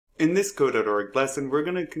In this Code.org lesson, we're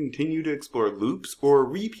going to continue to explore loops or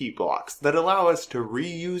repeat blocks that allow us to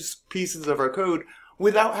reuse pieces of our code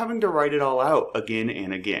without having to write it all out again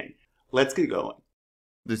and again. Let's get going.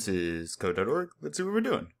 This is Code.org. Let's see what we're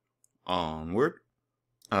doing. Onward.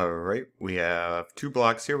 Alright, we have 2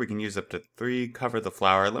 blocks here. We can use up to 3. Cover the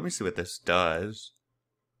flower. Let me see what this does.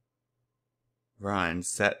 Run,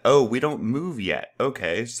 set. Oh, we don't move yet.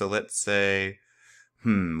 Okay, so let's say,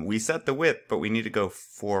 we set the width, but we need to go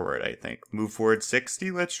forward, I think. Move forward 60,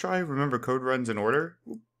 let's try. Remember, code runs in order.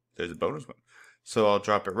 Ooh, there's a bonus one. So I'll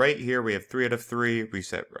drop it right here. We have 3 out of 3.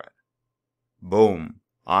 Reset run. Boom.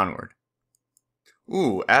 Onward.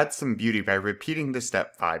 Ooh, add some beauty by repeating the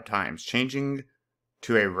step 5 times, changing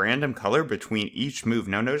to a random color between each move.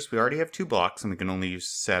 Now notice we already have 2 blocks and we can only use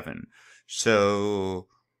 7. So,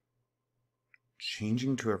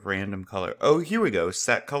 changing to a random color. Oh, here we go.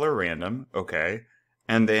 Set color random. Okay.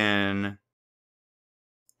 And then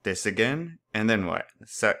this again. And then what?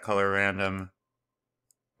 Set color random.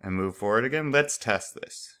 And move forward again. Let's test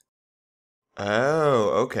this. Oh,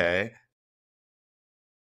 okay.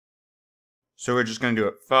 So we're just going to do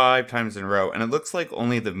it 5 times in a row, and it looks like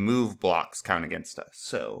only the move blocks count against us.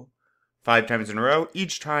 So 5 times in a row,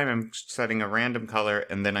 each time I'm setting a random color,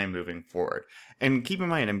 and then I'm moving forward. And keep in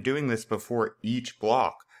mind, I'm doing this before each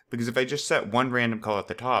block, because if I just set one random color at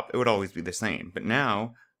the top, it would always be the same. But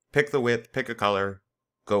now, pick the width, pick a color,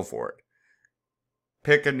 go forward.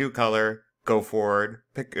 Pick a new color, go forward.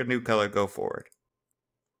 Pick a new color, go forward.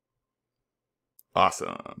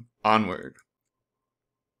 Awesome. Onward.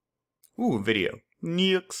 Ooh, video.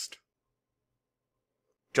 Next.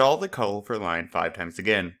 Draw the color line 5 times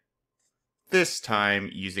again. This time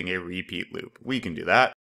using a repeat loop. We can do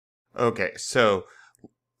that. Okay, so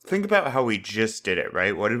think about how we just did it,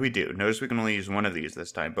 right? What did we do? Notice we can only use one of these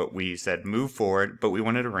this time, but we said move forward, but we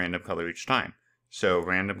wanted a random color each time. So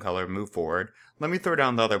random color, move forward. Let me throw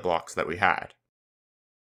down the other blocks that we had.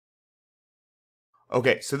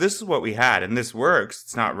 Okay, so this is what we had, and this works.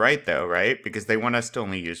 It's not right though, right? Because they want us to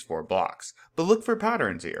only use 4 blocks. But look for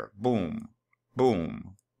patterns here. Boom,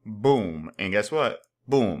 boom, boom, and guess what?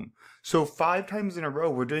 Boom. So 5 times in a row,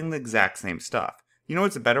 we're doing the exact same stuff. You know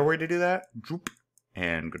what's a better way to do that? Droop,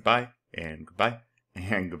 and goodbye, and goodbye,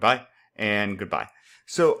 and goodbye, and goodbye.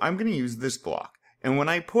 So I'm going to use this block. And when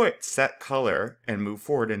I put set color and move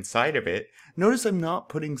forward inside of it, notice I'm not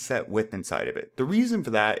putting set width inside of it. The reason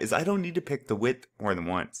for that is I don't need to pick the width more than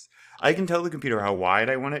once. I can tell the computer how wide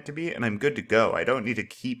I want it to be and I'm good to go. I don't need to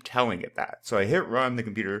keep telling it that. So I hit run, the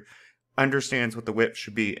computer understands what the width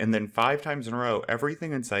should be, and then 5 times in a row,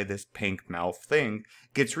 everything inside this pink mouth thing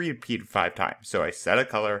gets repeated 5 times. So I set a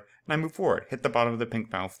color and I move forward. Hit the bottom of the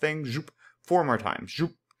pink mouth thing, zoop, 4 more times,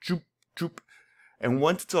 zoop, zoop, zoop. And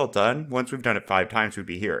once it's all done, once we've done it 5 times, we'd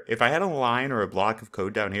be here. If I had a line or a block of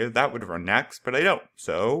code down here, that would run next, but I don't.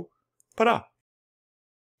 So, ta-da!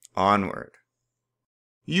 Onward.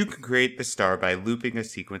 You can create the star by looping a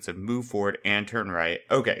sequence of move forward and turn right.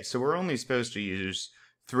 Okay, so we're only supposed to use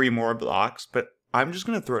 3 more blocks, but I'm just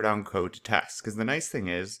going to throw down code to test, because the nice thing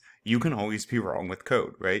is, you can always be wrong with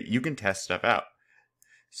code, right? You can test stuff out.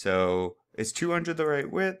 So, is 200 the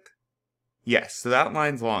right width? Yes, so that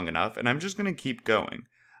line's long enough, and I'm just going to keep going.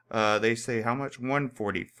 They say how much?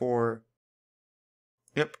 144.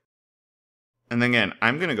 Yep. And then again,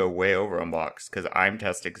 I'm going to go way over on blocks because I'm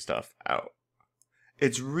testing stuff out.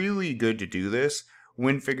 It's really good to do this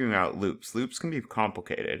when figuring out loops. Loops can be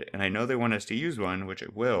complicated, and I know they want us to use one, which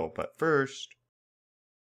it will, but first...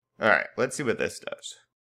 Alright, let's see what this does.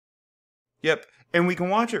 Yep, and we can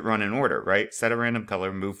watch it run in order, right? Set a random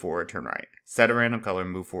color, move forward, turn right. Set a random color,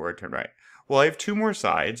 move forward, turn right. Well, I have 2 more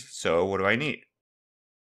sides, so what do I need?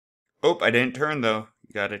 Oh, I didn't turn though.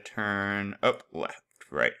 You gotta turn up, left,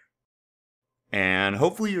 right. And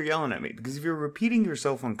hopefully you're yelling at me, because if you're repeating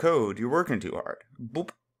yourself on code, you're working too hard. Boop,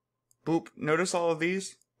 boop. Notice all of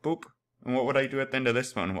these? Boop. And what would I do at the end of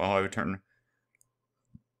this one? Well, I would turn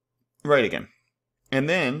right again. And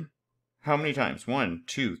then, how many times? 1,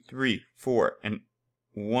 2, 3, 4, and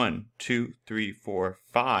 1, 2, 3, 4,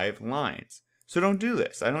 5 lines. So don't do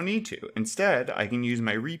this. I don't need to. Instead, I can use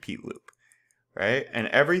my repeat loop, right? And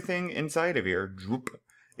everything inside of here, droop,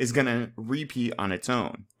 is going to repeat on its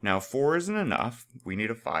own. Now, 4 isn't enough. We need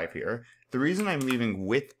a 5 here. The reason I'm leaving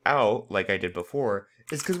width out, like I did before,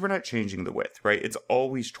 is because we're not changing the width, right? It's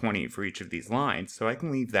always 20 for each of these lines, so I can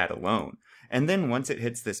leave that alone. And then once it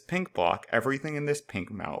hits this pink block, everything in this pink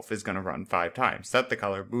mouth is going to run 5 times. Set the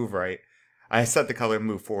color, move right. I set the color,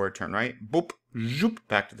 move forward, turn right, boop, zoop,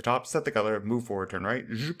 back to the top, set the color, move forward, turn right,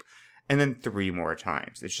 zoop, and then 3 more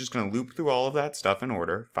times. It's just going to loop through all of that stuff in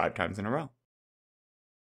order 5 times in a row.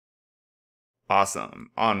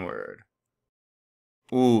 Awesome. Onward.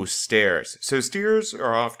 Ooh, stairs. So stairs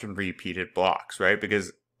are often repeated blocks, right?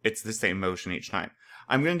 Because it's the same motion each time.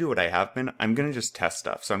 I'm going to do what I have been. I'm going to just test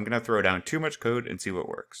stuff. So I'm going to throw down too much code and see what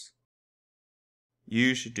works.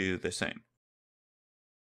 You should do the same.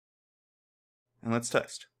 And let's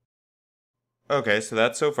test. Okay, so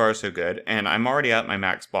that's so far so good. And I'm already at my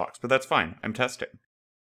max blocks, but that's fine. I'm testing.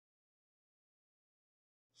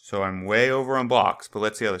 So I'm way over on blocks, but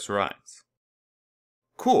let's see how this runs.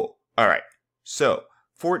 Cool. All right. So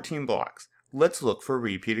 14 blocks. Let's look for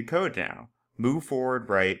repeated code now. Move forward,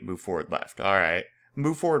 right, move forward, left. All right.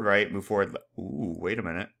 Move forward, right, move forward, left. Ooh, wait a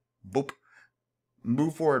minute. Boop.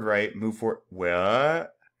 Move forward, right, move forward.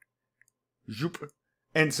 What? Zoop.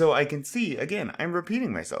 And so I can see, again, I'm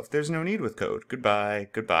repeating myself. There's no need with code. Goodbye,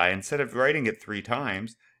 goodbye. Instead of writing it 3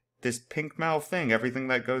 times, this pink mouth thing, everything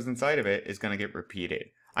that goes inside of it is going to get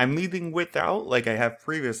repeated. I'm leaving width out like I have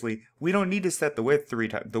previously. We don't need to set the width 3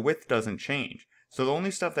 times. The width doesn't change. So the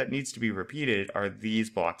only stuff that needs to be repeated are these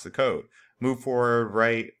blocks of code. Move forward,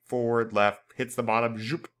 right, forward, left, hits the bottom,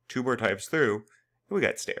 zoop, 2 more times through. We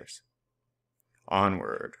got stairs.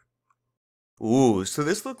 Onward. Ooh, so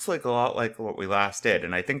this looks like a lot like what we last did,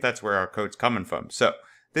 and I think that's where our code's coming from. So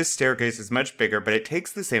this staircase is much bigger, but it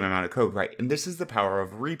takes the same amount of code, right? And this is the power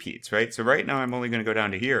of repeats, right? So right now I'm only going to go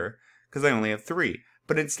down to here because I only have 3.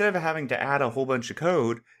 But instead of having to add a whole bunch of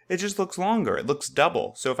code, it just looks longer. It looks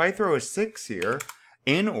double. So if I throw a 6 here,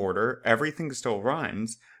 in order, everything still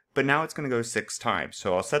runs, but now it's going to go 6 times.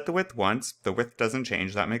 So I'll set the width once. The width doesn't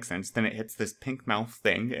change. That makes sense. Then it hits this pink mouth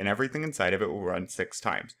thing, and everything inside of it will run 6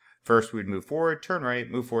 times. First, we'd move forward, turn right,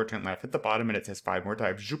 move forward, turn left, hit the bottom, and it says 5 more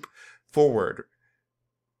times. Zoop, forward,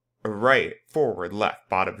 right, forward, left,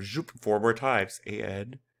 bottom, zoop, 4 more times,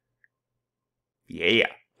 and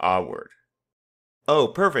yeah, onward. Oh,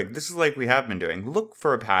 perfect. This is like we have been doing. Look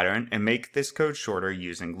for a pattern and make this code shorter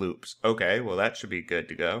using loops. Okay, well that should be good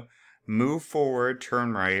to go. Move forward,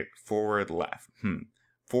 turn right, forward, left.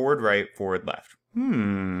 Forward, right, forward, left.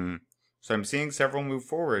 So I'm seeing several move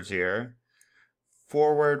forwards here.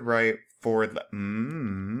 Forward, right, forward, left.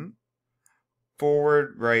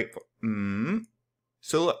 Forward, right,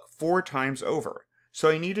 So look, 4 times over.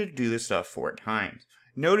 So I needed to do this stuff 4 times.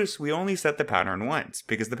 Notice we only set the pattern once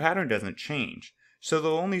because the pattern doesn't change. So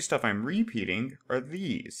the only stuff I'm repeating are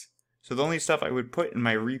these. So the only stuff I would put in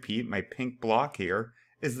my repeat, my pink block here,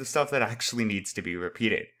 is the stuff that actually needs to be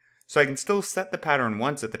repeated. So I can still set the pattern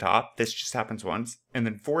once at the top, this just happens once, and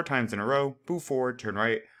then 4 times in a row, move forward, turn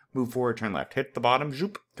right, move forward, turn left, hit the bottom,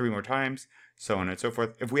 zoop, 3 more times, so on and so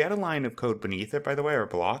forth. If we had a line of code beneath it, by the way, or a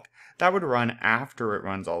block, that would run after it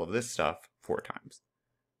runs all of this stuff 4 times.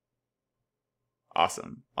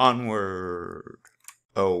 Awesome. Onward.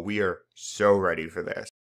 Oh, we are so ready for this.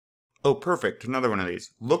 Oh, perfect. Another one of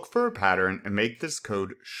these. Look for a pattern and make this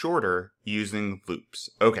code shorter using loops.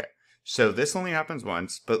 Okay, so this only happens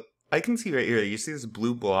once, but I can see right here, you see this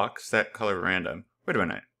blue block, set color random. Wait a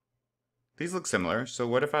minute. These look similar, so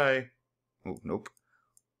what if I... Oh, nope.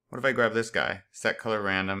 What if I grab this guy? Set color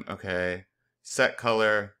random, okay. Set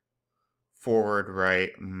color, forward,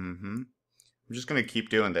 right, I'm just going to keep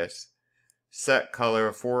doing this. Set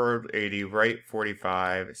color, forward 80, right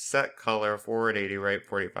 45. Set color, forward 80, right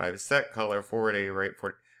 45. Set color, forward 80, right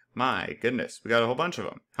 40. My goodness, we got a whole bunch of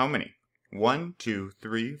them. How many? 1, 2,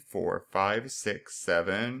 3, 4, 5, 6,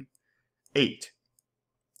 7, 8.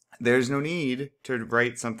 There's no need to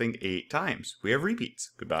write something 8 times. We have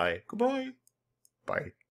repeats. Goodbye, goodbye,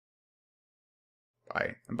 bye,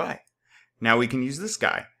 bye, and bye. Now we can use this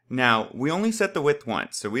guy. Now, we only set the width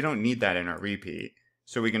once, so we don't need that in our repeat.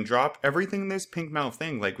 So we can drop everything in this pink mouth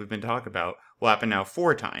thing like we've been talking about will happen now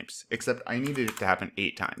 4 times, except I needed it to happen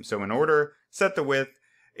 8 times. So in order, set the width,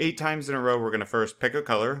 8 times in a row, we're going to first pick a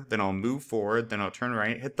color, then I'll move forward, then I'll turn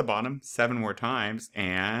right, hit the bottom 7 more times,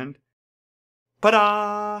 and...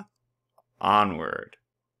 ta-da! Onward.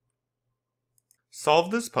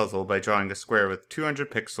 Solve this puzzle by drawing a square with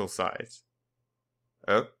 200 pixel size.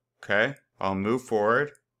 Okay, I'll move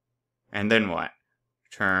forward, and then what?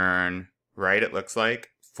 Turn right, it looks like.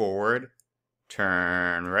 Forward,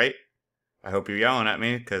 turn right. I hope you're yelling at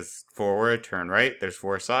me, because forward, turn right. There's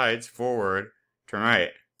 4 sides. Forward, turn right.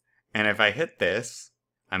 And if I hit this,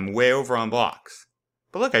 I'm way over on blocks.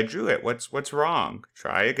 But look, I drew it. What's wrong?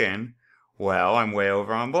 Try again. Well, I'm way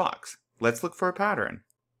over on blocks. Let's look for a pattern.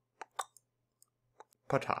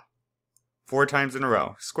 Pata. 4 times in a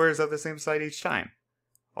row. Squares are the same side each time.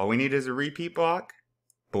 All we need is a repeat block.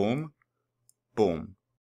 Boom. Boom.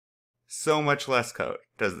 So much less code.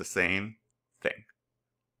 Does the same thing.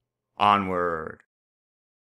 Onward.